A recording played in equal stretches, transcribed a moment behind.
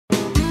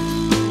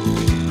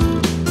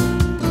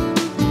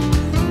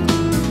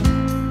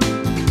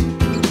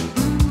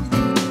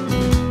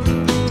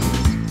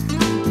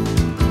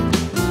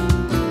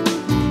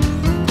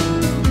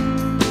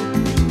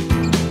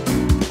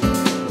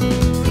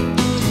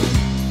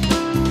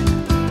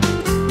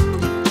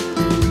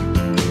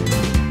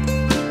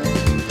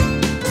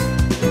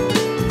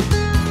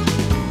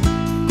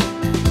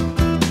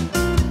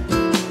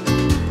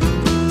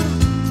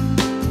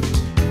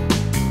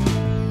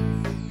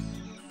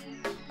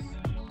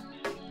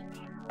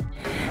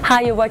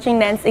Hi, you're watching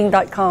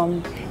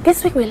NanzInc.com.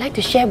 This week we'd like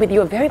to share with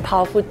you a very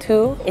powerful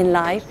tool in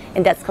life,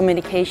 and that's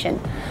communication.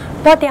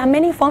 But there are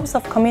many forms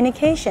of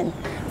communication.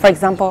 For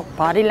example,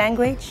 body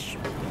language,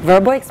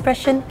 verbal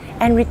expression,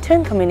 and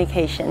return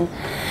communication.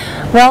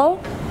 Well,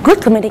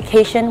 good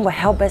communication will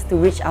help us to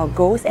reach our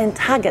goals and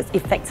targets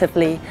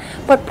effectively.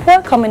 But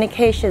poor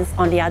communications,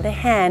 on the other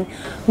hand,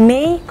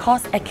 may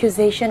cause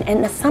accusation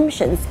and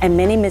assumptions and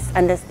many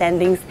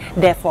misunderstandings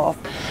therefore.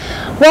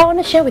 Well, I want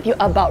to share with you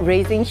about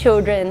raising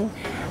children.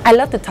 I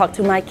love to talk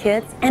to my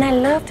kids, and I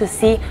love to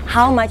see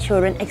how my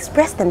children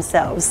express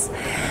themselves.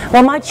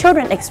 Well, my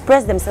children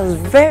express themselves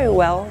very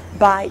well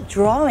by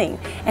drawing,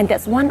 and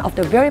that's one of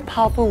the very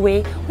powerful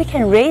ways we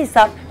can raise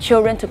up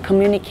children to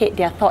communicate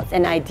their thoughts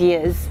and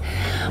ideas.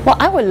 Well,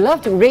 I would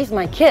love to raise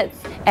my kids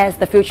as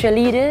the future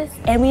leaders,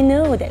 and we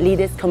know that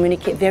leaders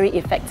communicate very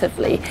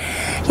effectively.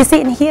 You see,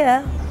 in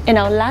here, in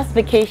our last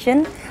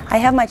vacation, I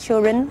have my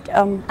children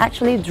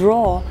actually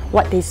draw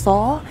what they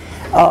saw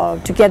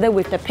together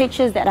with the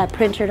pictures that I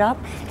printed up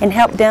and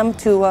help them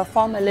to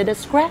form a little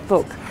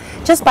scrapbook.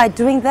 Just by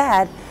doing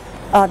that,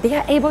 they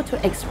are able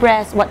to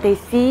express what they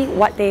see,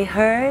 what they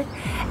heard,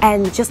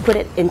 and just put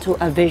it into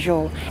a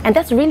visual. And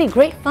that's really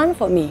great fun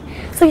for me.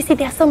 So you see,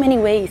 there are so many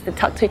ways to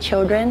talk to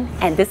children,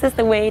 and this is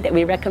the way that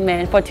we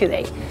recommend for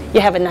today.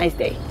 You have a nice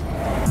day.